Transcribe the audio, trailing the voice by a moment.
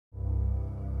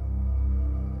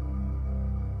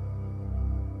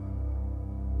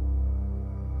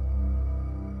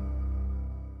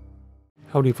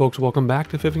Howdy folks, welcome back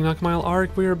to 59 Mile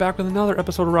Arc. We are back with another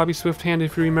episode of Robbie Swifthand.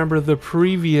 If you remember the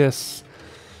previous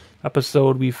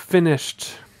episode, we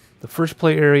finished the first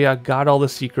play area, got all the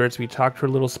secrets, we talked to our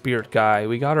little spirit guy,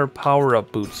 we got our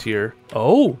power-up boots here.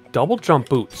 Oh, double jump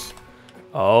boots.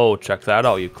 Oh, check that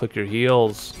out. You click your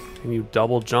heels and you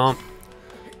double jump.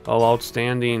 Oh,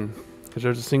 outstanding. Because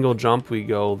there's a single jump, we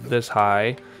go this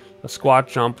high. A squat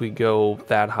jump, we go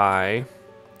that high.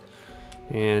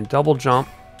 And double jump,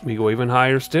 we go even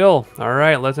higher still.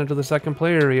 Alright, let's enter the second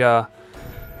play area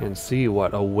and see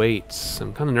what awaits.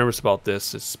 I'm kind of nervous about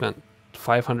this. It's spent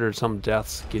 500 some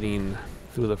deaths getting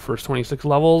through the first 26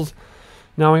 levels.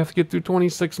 Now we have to get through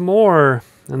 26 more.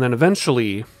 And then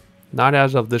eventually, not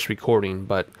as of this recording,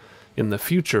 but in the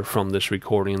future from this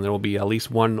recording, there will be at least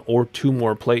 1 or 2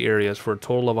 more play areas for a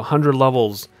total of 100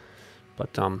 levels.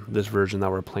 But this version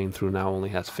that we're playing through now only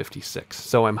has 56.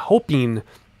 So I'm hoping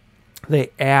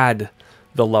they add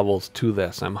the levels to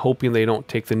this. I'm hoping they don't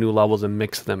take the new levels and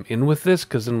mix them in with this,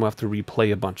 because then we'll have to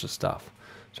replay a bunch of stuff.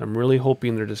 So I'm really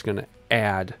hoping they're just going to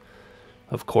add.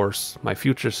 Of course, my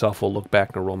future self will look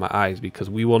back and roll my eyes, because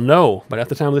we will know. But at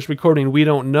the time of this recording, we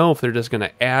don't know if they're just going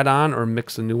to add on or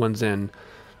mix the new ones in.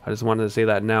 I just wanted to say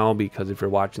that now, because if you're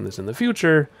watching this in the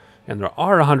future and there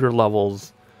are 100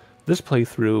 levels, this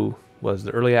playthrough was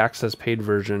the early access paid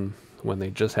version when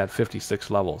they just had 56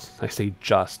 levels. I say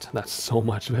just. That's so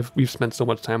much. We've spent so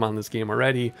much time on this game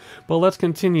already. But let's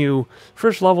continue.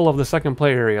 First level of the second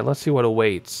play area. Let's see what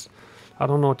awaits. I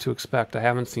don't know what to expect. I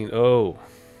haven't seen... Oh,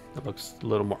 that looks a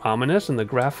little more ominous, and the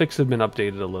graphics have been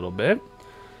updated a little bit.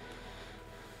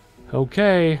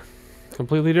 Okay.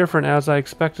 Completely different as I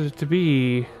expected it to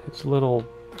be. It's a little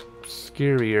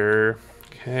scarier.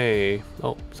 Okay.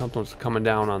 Oh, something's coming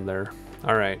down on there.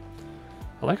 Alright.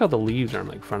 I like how the leaves are in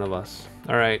like front of us.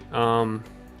 Alright,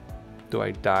 do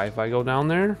I die if I go down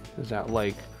there? Is that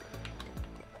like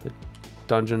the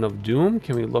Dungeon of Doom?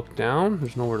 Can we look down?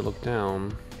 There's nowhere to look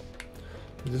down.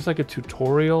 Is this like a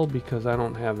tutorial? Because I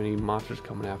don't have any monsters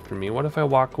coming after me. What if I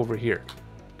walk over here?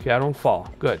 Okay, I don't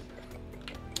fall. Good.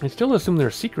 I still assume there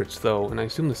are secrets though, and I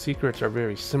assume the secrets are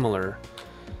very similar.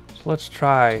 So let's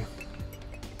try...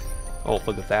 Oh,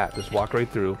 look at that. Just walk right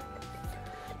through.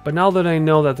 But now that I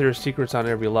know that there are secrets on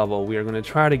every level, we are going to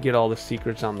try to get all the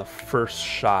secrets on the first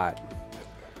shot.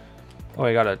 Oh,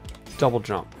 I got a double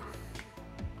jump.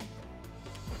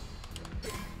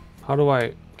 How do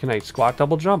I... Can I squat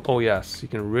double jump? Oh, yes. You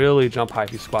can really jump high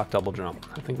if you squat double jump.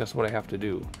 I think that's what I have to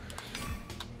do.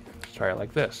 Let's try it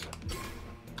like this.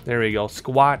 There we go.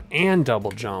 Squat and double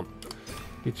jump.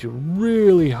 Gets you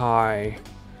really high.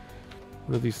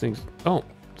 What are these things? Oh,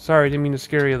 sorry. Didn't mean to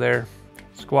scare you there.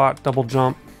 Squat, double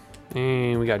jump.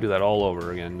 And we gotta do that all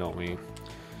over again, don't we?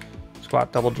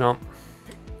 Squat, double jump.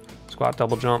 Squat,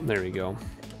 double jump. There we go.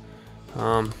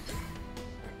 How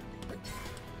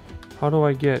do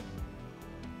I get...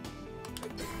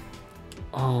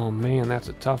 Oh man, that's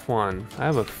a tough one. I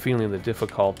have a feeling the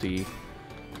difficulty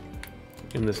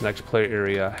in this next play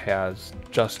area has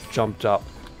just jumped up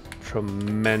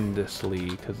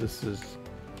tremendously, because this is...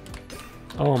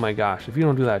 Oh my gosh, if you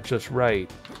don't do that just right...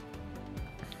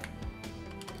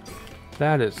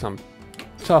 That is some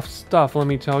tough stuff, let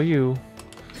me tell you.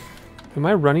 Am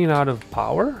I running out of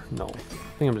power? No.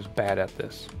 I think I'm just bad at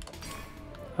this.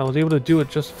 I was able to do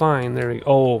it just fine. There we go.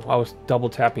 Oh, I was double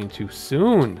tapping too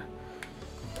soon.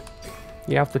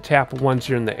 You have to tap once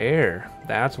you're in the air.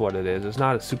 That's what it is. It's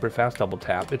not a super fast double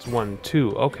tap. It's 1,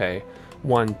 2. Okay.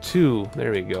 1, 2.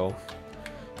 There we go.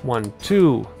 1,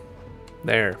 2.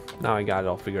 There. Now I got it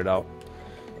all figured out.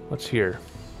 What's here?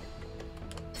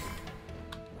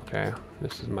 Okay.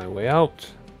 This is my way out.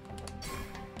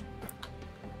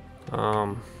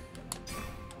 Nothing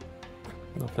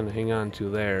to hang on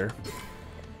to there.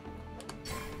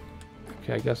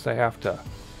 Okay, I guess I have to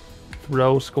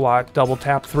throw, squat, double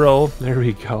tap, throw. There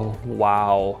we go.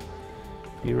 Wow.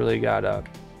 You really gotta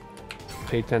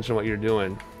pay attention to what you're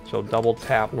doing. So double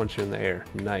tap once you're in the air.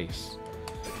 Nice.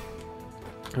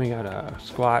 We got a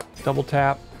squat, double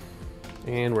tap,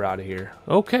 and we're out of here.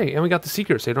 Okay, and we got the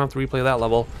secret, so you don't have to replay that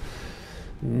level.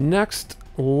 Next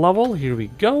level, here we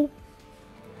go.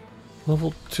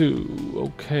 Level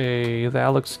 2. Okay, that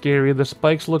looks scary. The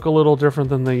spikes look a little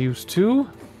different than they used to.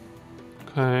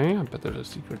 Okay, I bet there's a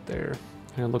secret there.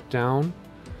 Can I look down?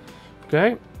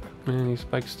 Okay, and these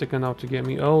spikes sticking out to get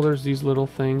me. Oh, there's these little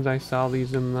things. I saw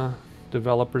these in the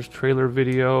developer's trailer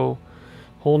video.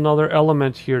 Whole nother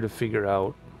element here to figure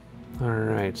out.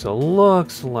 Alright, so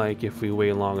looks like if we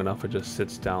wait long enough, it just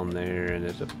sits down there and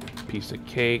it's a piece of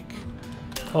cake.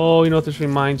 Oh, you know what this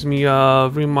reminds me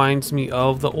of? Reminds me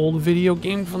of the old video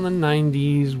game from the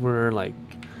 90s where, like,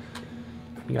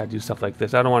 You gotta do stuff like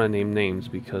this. I don't want to name names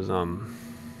because the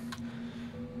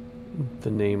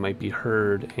name might be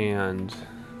heard and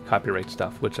copyright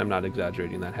stuff, which I'm not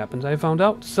exaggerating. That happens, I found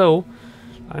out. So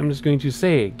I'm just going to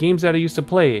say games that I used to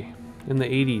play in the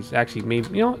 80s. Actually,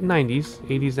 maybe, you know, 90s.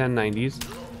 80s and 90s.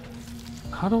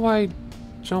 How do I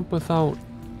jump without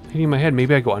hitting my head?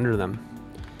 Maybe I go under them.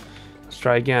 Let's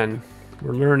try again.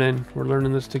 We're learning. We're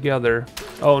learning this together.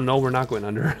 Oh, no, we're not going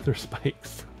under. They're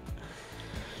spikes.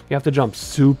 You have to jump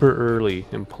super early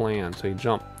and plan. So you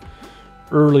jump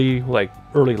early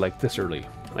like this early.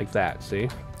 Like that, see?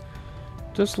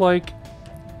 Just like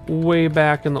way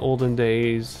back in the olden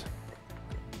days.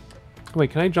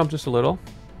 Wait, can I jump just a little?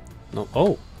 No.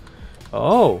 Oh.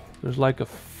 Oh, there's like a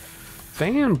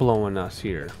fan blowing us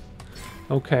here.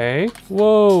 Okay.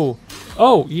 Whoa.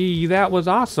 Oh, yee, that was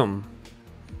awesome.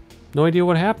 No idea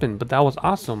what happened, but that was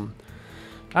awesome.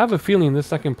 I have a feeling this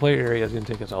second play area is going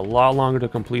to take us a lot longer to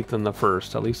complete than the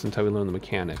first, at least until we learn the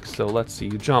mechanics. So let's see.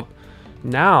 You jump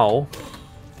now,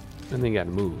 and then you got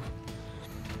to move.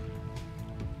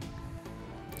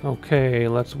 Okay,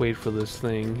 let's wait for this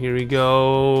thing. Here we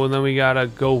go. And then we got to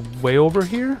go way over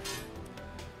here.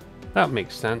 That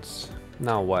makes sense.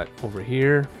 Now what? Over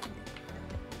here.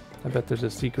 I bet there's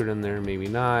a secret in there. Maybe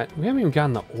not. We haven't even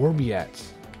gotten the orb yet.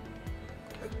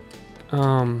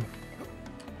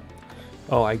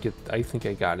 Oh, I think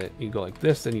I got it. You go like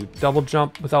this, and you double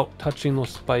jump without touching those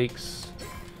spikes.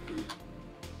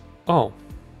 Oh,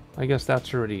 I guess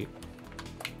that's already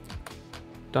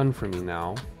done for me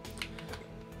now.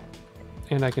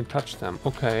 And I can touch them.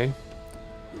 Okay.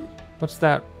 What's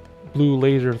that blue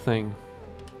laser thing?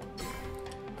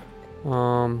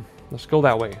 Let's go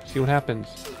that way. See what happens.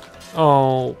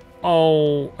 Oh,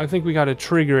 I think we got to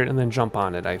trigger it and then jump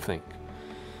on it, I think.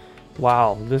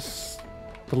 Wow,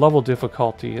 the level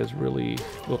difficulty has really,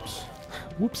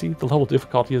 whoopsie, the level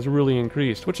difficulty has really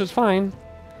increased, which is fine.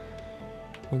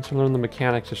 Once you learn the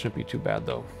mechanics, it shouldn't be too bad,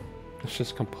 though. It's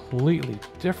just completely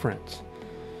different.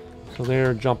 So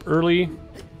there, jump early.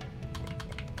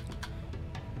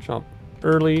 Jump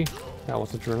early. That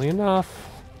wasn't early enough.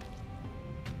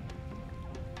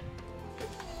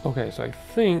 Okay, so I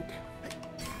think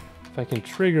if I can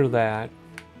trigger that,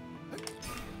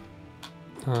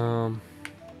 then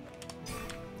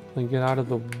get out of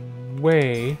the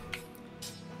way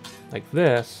like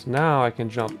this. Now I can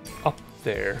jump up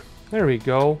there. There we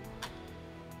go.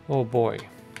 Oh boy.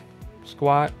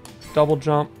 Squat, double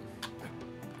jump,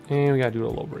 and we gotta do it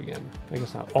all over again. I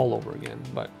guess not all over again,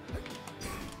 but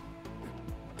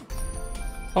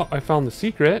oh, I found the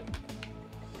secret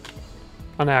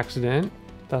on accident.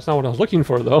 That's not what I was looking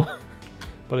for though.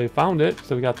 But I found it,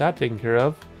 so we got that taken care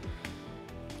of.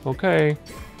 Okay.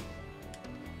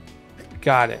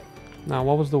 Got it. Now,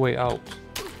 what was the way out?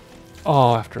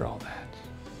 Oh, after all that.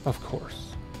 Of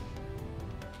course.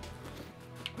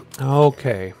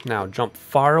 Okay. Now, jump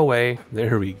far away.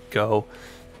 There we go.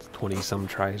 20-some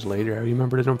tries later, I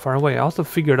remember to jump far away. I also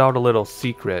figured out a little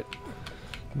secret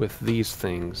with these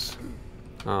things.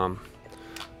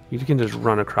 You can just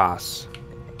run across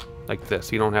like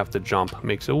this. You don't have to jump.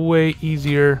 Makes it way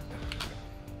easier.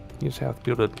 You just have to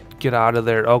be able to get out of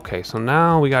there. Okay, so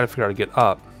now we got to figure out how to get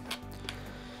up.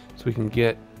 So we can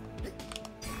get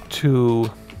to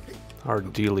our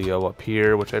dealio up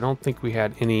here, which I don't think we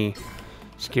had any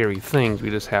scary things. We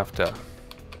just have to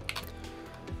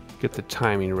get the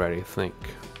timing right, I think.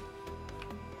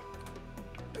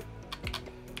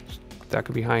 That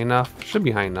could be high enough. Should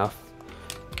be high enough.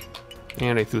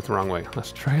 And I threw it the wrong way.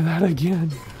 Let's try that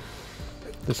again.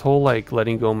 This whole, like,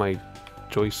 letting go my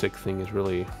joystick thing is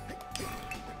really...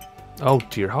 Oh,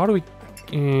 dear. How do we...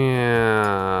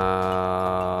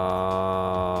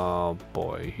 Oh,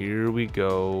 boy. Here we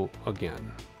go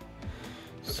again.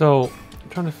 So, I'm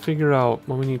trying to figure out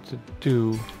what we need to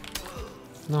do.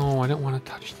 No, I don't want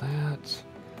to touch that.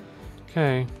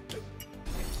 Okay.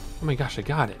 Oh my gosh, I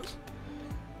got it.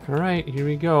 Alright, here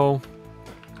we go.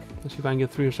 Let's see if I can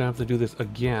get through, so I have to do this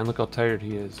again. Look how tired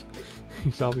he is.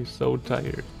 He's always so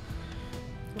tired.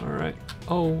 Alright.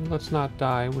 Oh, let's not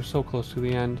die. We're so close to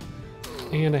the end.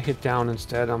 And I hit down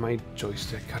instead on my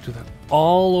joystick. Gotta do that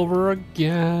all over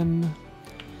again.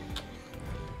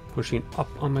 Pushing up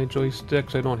on my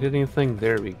joystick so I don't hit anything.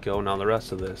 There we go. Now the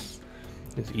rest of this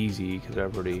is easy because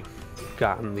I've already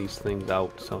gotten these things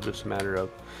out. So it's just a matter of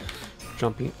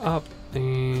jumping up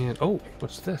and... Oh,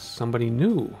 what's this? Somebody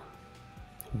new.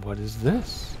 What is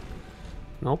this?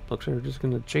 Nope, looks like we're just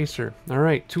gonna chase her.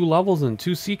 Alright, 2 levels and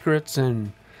 2 secrets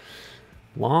and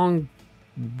long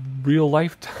real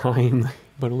lifetime,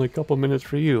 but only a couple minutes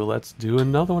for you. Let's do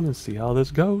another one and see how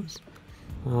this goes.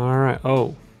 Alright,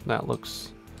 oh, that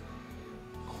looks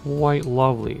quite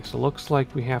lovely. So looks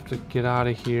like we have to get out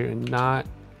of here and not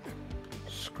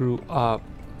screw up.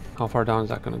 How far down is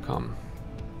that going to come?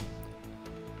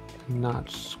 Not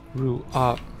screw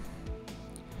up.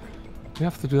 We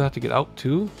have to do that to get out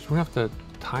too? So we have to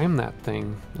time that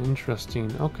thing.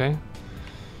 Interesting. Okay.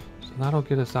 So that'll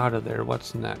get us out of there.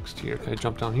 What's next here? Can I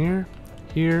jump down here?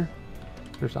 Here.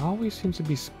 There's always seems to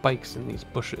be spikes in these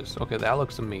bushes. Okay, that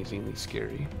looks amazingly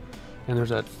scary. And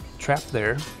there's a trap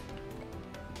there.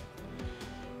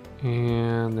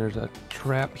 And there's a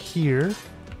trap here.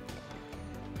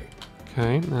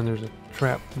 Okay, and there's a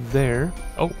trap there.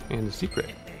 Oh, and a secret.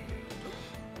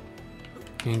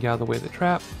 And get out of the way of the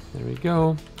trap. There we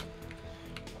go.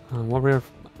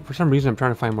 For some reason, I'm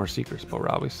trying to find more secrets, but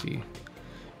we're obviously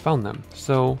found them.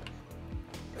 So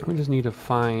we just need to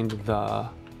find the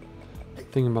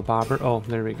thingamabobber. Oh,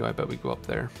 there we go. I bet we go up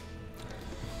there.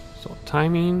 So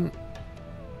timing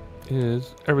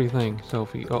is everything. So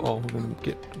if we, we're gonna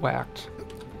get whacked.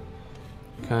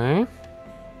 Okay.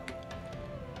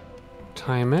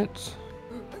 Time it.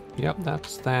 Yep,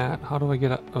 that's that. How do I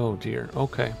get up? Oh dear.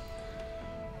 Okay.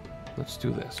 Let's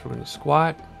do this. We're gonna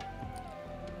squat,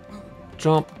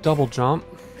 jump, double jump,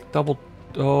 double.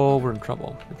 Oh, we're in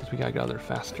trouble because we gotta get out of there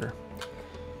faster.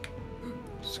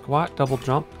 Squat, double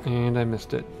jump, and I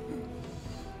missed it.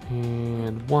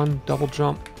 And one double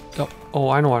jump. Oh,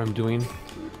 I know what I'm doing.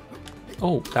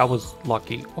 Oh, that was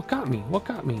lucky. What got me? What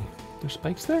got me? There's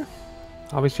spikes there?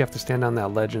 Obviously, you have to stand on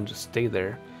that ledge and just stay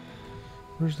there.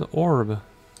 Where's the orb?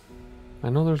 I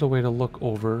know there's a way to look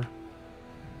over.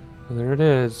 And there it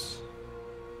is.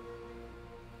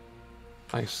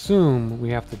 I assume we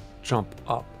have to jump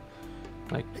up.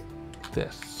 Like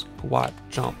this. Squat,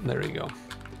 jump. There we go.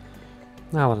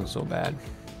 That wasn't so bad.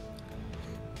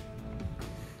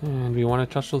 And we want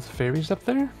to touch those fairies up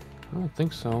there? I don't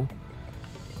think so.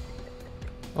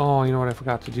 Oh, you know what I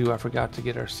forgot to do? I forgot to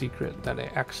get our secret that I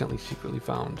accidentally secretly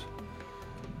found.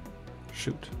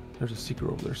 Shoot. There's a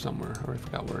secret over there somewhere. Or I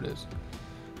forgot where it is.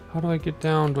 How do I get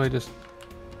down? Do I just...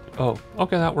 Oh,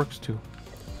 okay, that works too.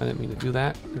 I didn't mean to do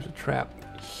that. There's a trap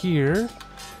here.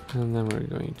 And then we're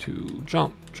going to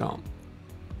jump, jump.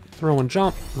 Throw and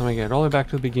jump. Then we get all the way back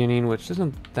to the beginning, which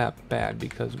isn't that bad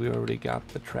because we already got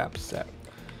the trap set.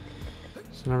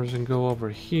 So now we're just going to go over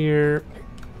here.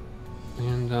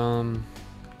 And, how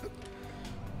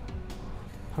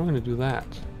are we going to do that?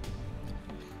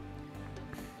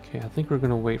 Okay, I think we're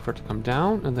going to wait for it to come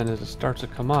down, and then as it starts to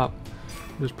come up,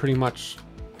 there's pretty much,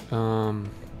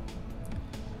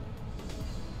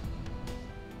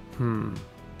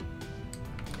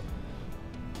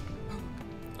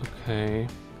 Okay.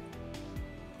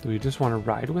 Do we just want to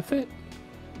ride with it?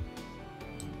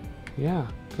 Yeah,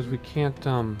 because we can't,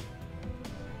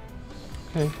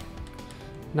 okay.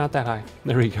 Not that high.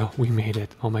 There we go. We made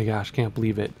it. Oh my gosh, can't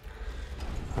believe it.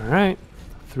 Alright.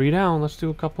 3 down. Let's do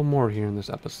a couple more here in this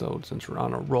episode since we're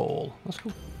on a roll. Let's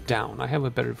go down. I have a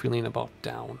better feeling about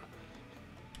down.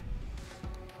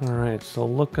 Alright, so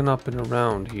looking up and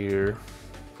around here,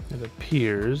 it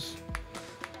appears...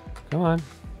 Come on.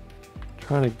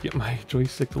 Trying to get my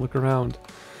joystick to look around.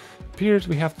 Appears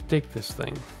we have to take this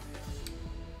thing.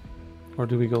 Or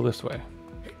do we go this way?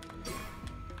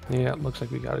 Yeah, it looks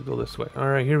like we gotta go this way.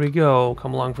 Alright, here we go.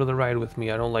 Come along for the ride with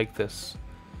me. I don't like this.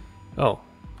 Oh,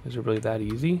 is it really that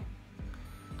easy?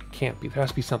 Can't be. There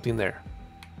has to be something there.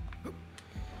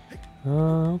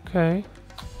 Okay.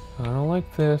 I don't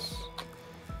like this.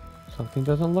 Something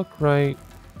doesn't look right.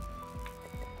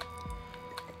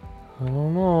 I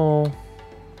don't know.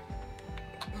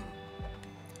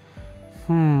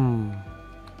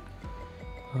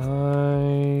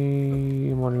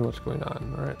 I'm wondering what's going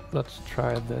on. Alright, let's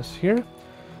try this here.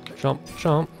 Jump,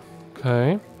 jump.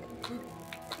 Okay.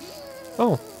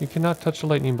 Oh, you cannot touch the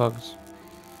lightning bugs.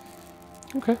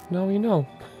 Okay, now we know.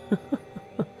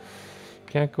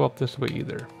 Can't go up this way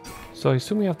either. So I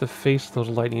assume we have to face those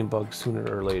lightning bugs sooner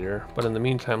or later. But in the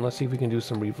meantime, let's see if we can do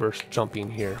some reverse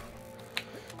jumping here.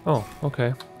 Oh,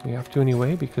 okay. We have to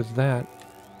anyway because that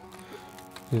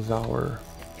is our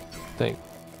thing.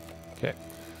 Okay.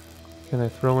 Can I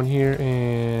throw in here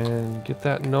and get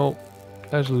that? Nope.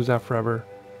 I just lose that forever.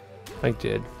 I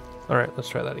did. Alright, let's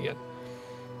try that again.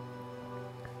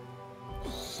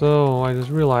 So I just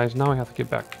realized now I have to get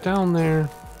back down there.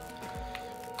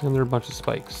 And there are a bunch of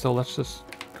spikes. So let's just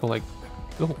go like,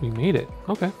 oh, we made it.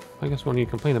 Okay. I guess when you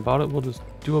complain about it, we'll just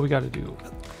do what we gotta do.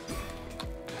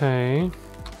 Okay.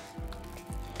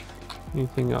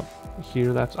 Anything up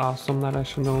here that's awesome that I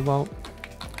should know about?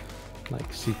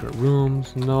 Like secret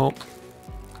rooms? Nope.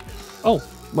 Oh,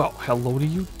 well, hello to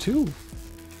you too.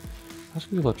 That's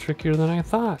gonna be a little trickier than I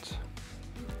thought.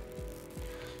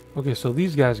 Okay, so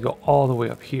these guys go all the way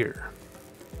up here.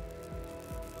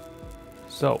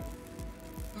 So,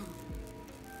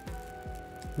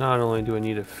 not only do I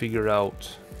need to figure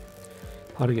out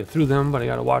how to get through them, but I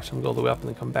gotta watch them go all the way up and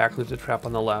then come back. There's a trap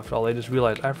on the left. I just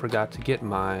realized I forgot to get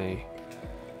my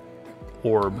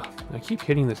orb. I keep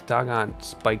hitting this doggone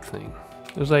spike thing.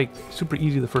 It was like super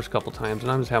easy the first couple times,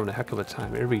 and I'm just having a heck of a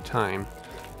time every time.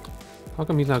 How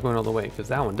come he's not going all the way? Because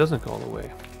that one doesn't go all the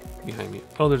way behind me.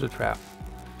 Oh, there's a trap.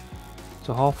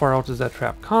 So how far out does that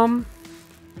trap come?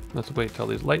 Let's wait till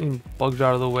these lightning bugs are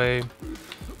out of the way.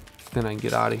 Then I can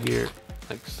get out of here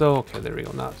like so. Okay, there we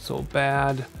go. Not so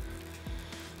bad.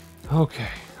 Okay,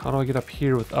 how do I get up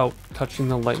here without touching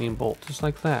the lightning bolt? Just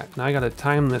like that. Now I gotta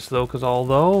time this though, because all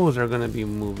those are gonna be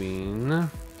moving.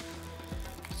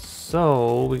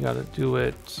 So we gotta do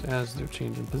it as they're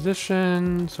changing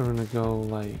position. So we're gonna go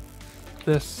like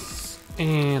this,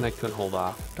 and I couldn't hold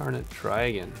off. Darn it, try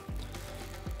again.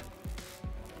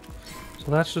 So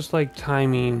that's just like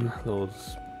timing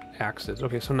those axes.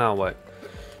 Okay, so now what?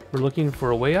 We're looking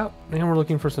for a way up, and we're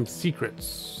looking for some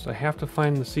secrets. I have to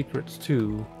find the secrets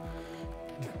too,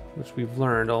 which we've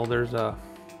learned. Oh, there's a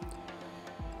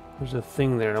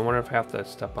thing there. I wonder if I have to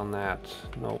step on that.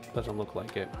 Nope, doesn't look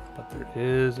like it. But there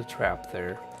is a trap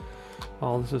there.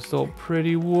 Oh, this is so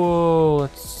pretty. Whoa,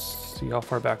 let's see how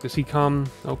far back does he come.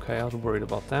 Okay, I was worried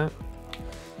about that.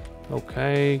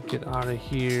 Okay, get out of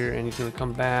here, and he's gonna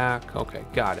come back. Okay,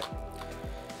 got it.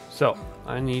 So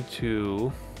I need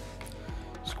to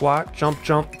squat, jump,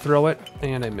 throw it,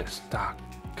 and I missed.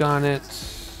 Doggone it.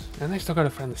 And I still gotta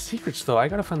find the secrets though. I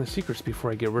gotta find the secrets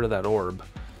before I get rid of that orb.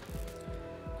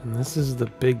 And this is the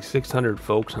big 600,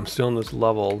 folks. I'm still in this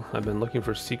level. I've been looking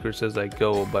for secrets as I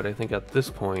go, but I think at this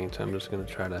point I'm just gonna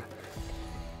try to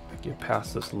get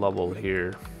past this level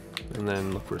here and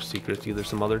then look for secrets either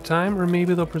some other time, or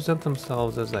maybe they'll present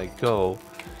themselves as I go.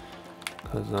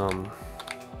 Because I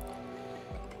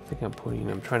think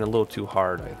I'm trying a little too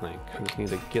hard. I think I just need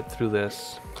to get through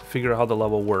this, figure out how the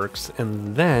level works,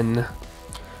 and then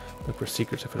look for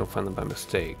secrets if I don't find them by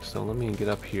mistake. So let me get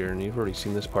up here, and you've already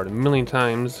seen this part a million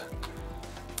times.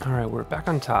 Alright, we're back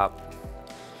on top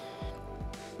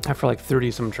after like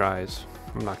 30 some tries.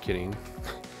 I'm not kidding.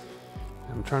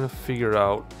 I'm trying to figure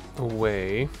out a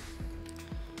way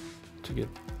to get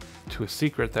to a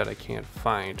secret that I can't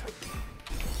find.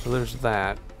 So there's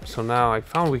that. So now I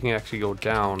found we can actually go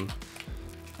down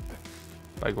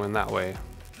by going that way.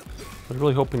 I was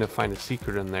really hoping to find a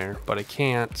secret in there, but I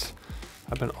can't.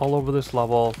 I've been all over this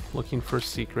level looking for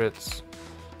secrets,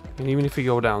 and even if you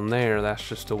go down there, that's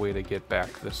just a way to get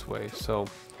back this way. So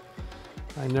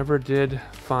I never did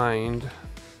find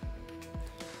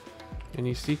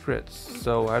any secrets,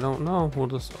 so I don't know. We'll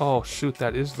just, oh shoot,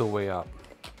 that is the way up.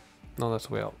 No, that's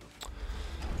the way out.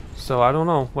 So I don't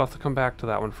know. We'll have to come back to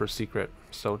that one for a secret.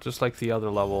 So just like the other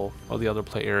level or the other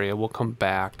play area, we'll come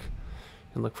back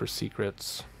and look for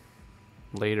secrets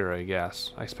later, I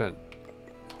guess. I spent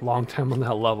long time on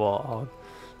that level.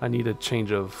 I need a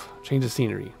change of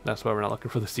scenery. That's why we're not looking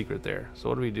for the secret there. So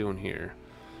what are we doing here?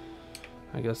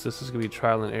 I guess this is gonna be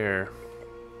trial and error.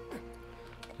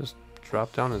 Just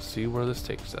drop down and see where this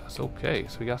takes us. Okay,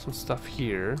 so we got some stuff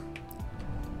here.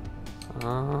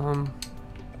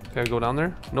 Gotta go down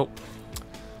there? Nope.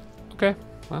 Okay,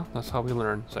 well, that's how we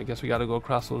learn. So I guess we gotta go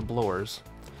across those blowers.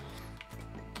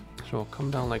 So we'll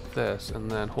come down like this, and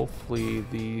then hopefully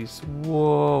these,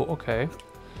 whoa, okay.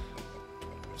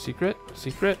 Secret?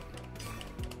 Secret?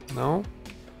 No?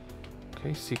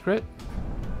 Okay, secret?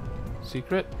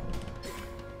 Secret?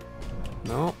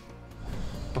 No?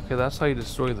 Okay, that's how you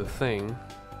destroy the thing.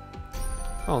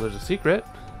 Oh, there's a secret.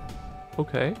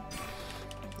 Okay.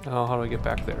 Oh, how do I get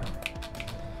back there?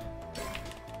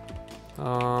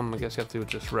 I guess you have to do it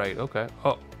just right. Okay.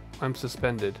 Oh, I'm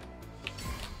suspended.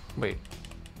 Wait.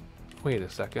 Wait a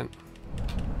second.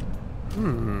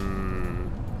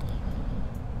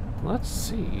 Let's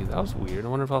see. That was weird. I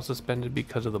wonder if I was suspended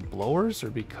because of the blowers or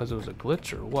because it was a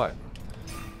glitch or what.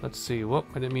 Let's see. Whoop,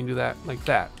 I didn't mean to do that like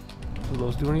that. Do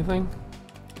those do anything?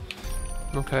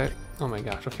 Okay. Oh my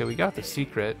gosh. Okay, we got the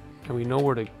secret and we know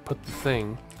where to put the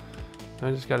thing. I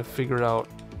just got to figure out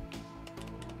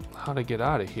how to get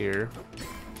out of here.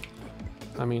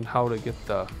 I mean, how to get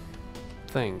the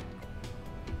thing.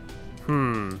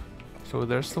 So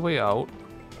there's the way out.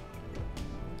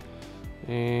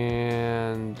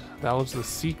 And that was the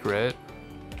secret.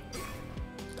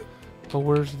 But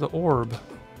where's the orb?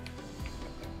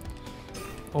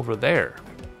 Over there.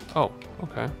 Oh,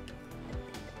 okay.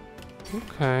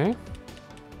 Okay.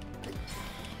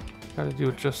 Gotta do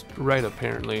it just right,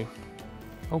 apparently.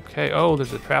 Okay. Oh,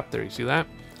 there's a trap there. You see that?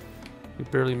 We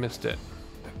barely missed it.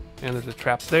 and there's a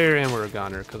trap there, and we're a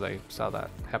goner because I saw that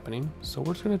happening. So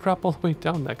we're just going to drop all the way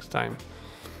down next time.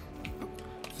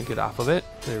 And get off of it.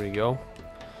 There we go.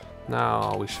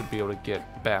 Now we should be able to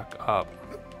get back up.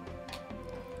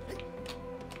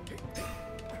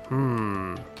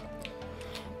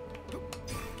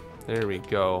 There we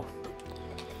go.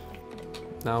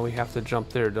 Now we have to jump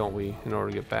there, don't we, in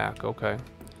order to get back? Okay.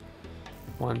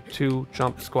 1, 2,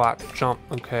 jump, squat, jump.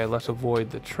 Okay, let's avoid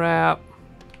the trap.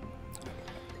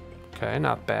 Okay,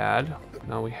 not bad.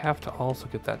 Now we have to also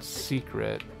get that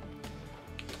secret.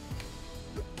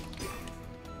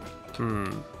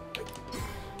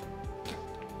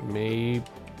 Maybe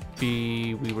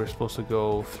we were supposed to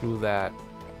go through that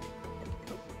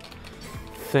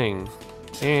thing.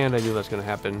 And I knew that's going to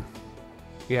happen.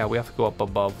 Yeah, we have to go up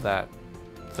above that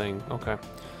thing. Okay.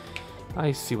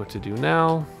 I see what to do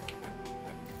now.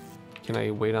 Can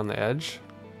I wait on the edge?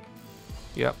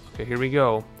 Yep. Okay, here we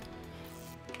go.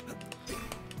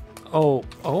 Oh,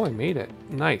 I made it.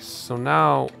 Nice. So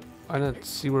now I didn't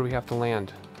see where we have to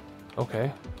land.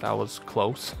 Okay, that was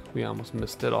close. We almost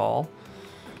missed it all.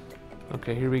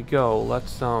 Okay, here we go.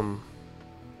 Let's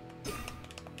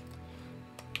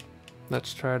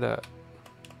try to...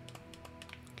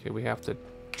 Okay, we have to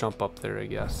jump up there, I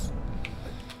guess.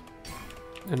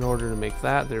 In order to make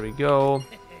that, there we go.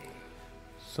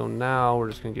 So now we're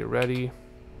just gonna get ready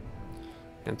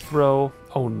and throw.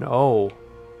 Oh no.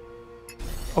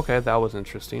 Okay, that was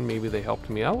interesting. Maybe they helped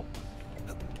me out.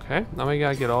 Okay, now we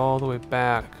gotta get all the way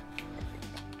back.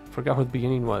 Forgot what the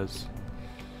beginning was.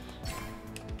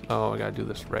 Oh, I gotta do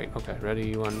this right. Okay,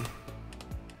 ready, one.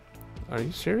 Are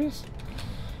you serious?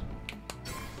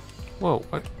 Whoa,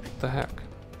 what the heck?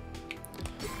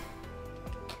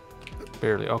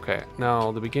 Barely. Okay,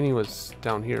 now the beginning was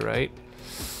down here, right?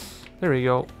 There we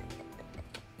go.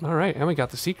 Alright, and we got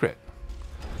the secret.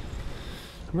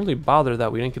 I'm really bothered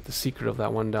that we didn't get the secret of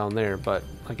that one down there, but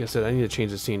like I said, I need to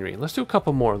change the scenery. Let's do a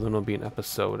couple more, then it'll be an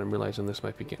episode. I'm realizing this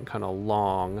might be getting kind of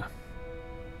long.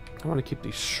 I want to keep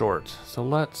these short, so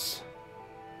let's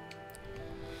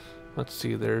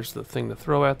see. There's the thing to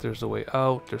throw at. There's the way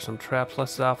out. There's some traps.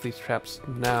 Let's set off these traps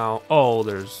now. Oh,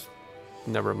 there's...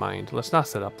 Never mind. Let's not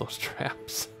set up those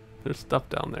traps. There's stuff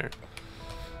down there.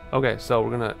 Okay, so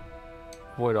we're gonna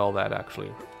avoid all that,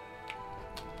 actually.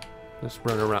 Let's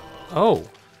run around. Oh!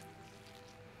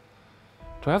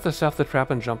 Do I have to set off the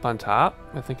trap and jump on top?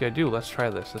 I think I do. Let's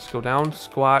try this. Let's go down,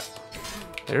 squat.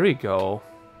 There we go.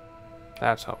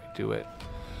 That's how we do it.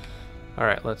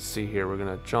 Alright, let's see here. We're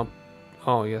gonna jump.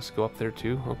 Oh, yes, go up there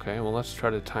too. Okay, well, let's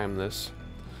try to time this.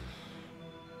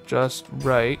 Just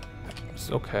right.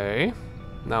 Okay.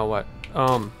 Now what?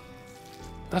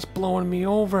 That's blowing me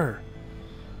over.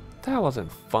 That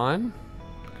wasn't fun.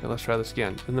 Okay, let's try this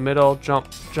again. In the middle,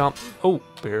 jump, jump. Oh,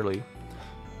 barely.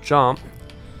 Jump.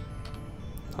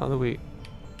 How do we...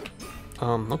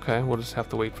 okay, we'll just have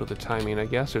to wait for the timing, I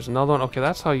guess. There's another one. Okay,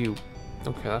 that's how you...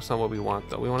 Okay, that's not what we want,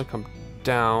 though. We want to come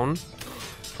down.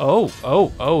 Oh,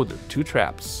 there are 2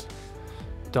 traps.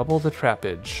 Double the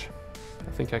trappage.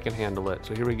 I think I can handle it.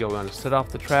 So here we go. We want to set off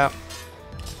the trap.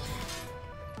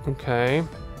 Okay.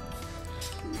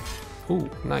 Ooh,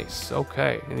 nice.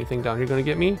 Okay. Anything down here gonna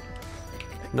get me?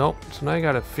 Nope. So now I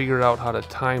gotta figure out how to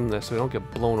time this so we don't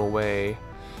get blown away.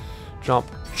 Jump,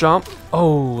 jump.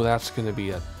 Oh, that's gonna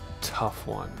be a tough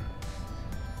one.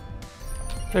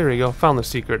 There we go. Found the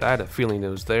secret. I had a feeling it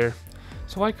was there.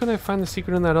 So why couldn't I find the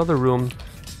secret in that other room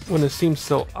when it seems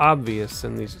so obvious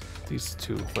in these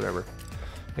two? Whatever.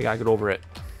 I gotta get over it.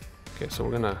 Okay, so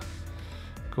we're gonna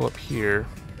go up here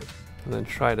and then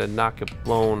try to not get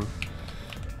blown.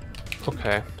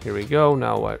 Okay, here we go.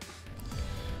 Now what?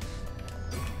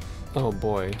 Oh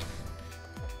boy.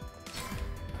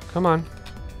 Come on.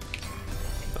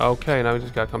 Okay, now we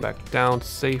just gotta come back down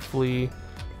safely.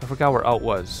 I forgot where out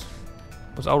was.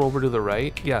 Was out over to the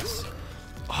right? Yes.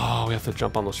 Oh, we have to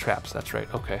jump on those traps. That's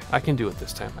right. Okay, I can do it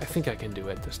this time. I think I can do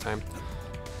it this time.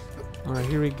 Alright,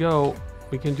 here we go.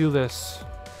 We can do this.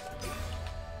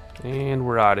 And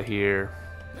we're out of here.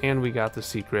 And we got the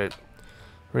secret.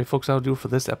 Alright, folks, that'll do it for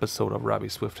this episode of Robbie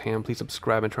Swifthand. Please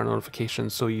subscribe and turn on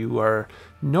notifications so you are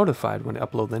notified when I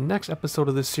upload the next episode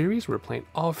of this series. We're playing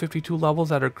all 52 levels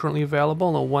that are currently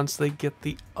available, and once they get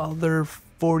the other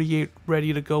 48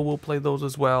 ready to go, we'll play those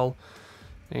as well.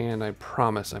 And I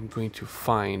promise I'm going to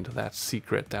find that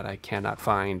secret that I cannot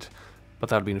find, but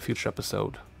that'll be in a future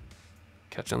episode.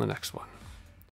 Catch you on the next one.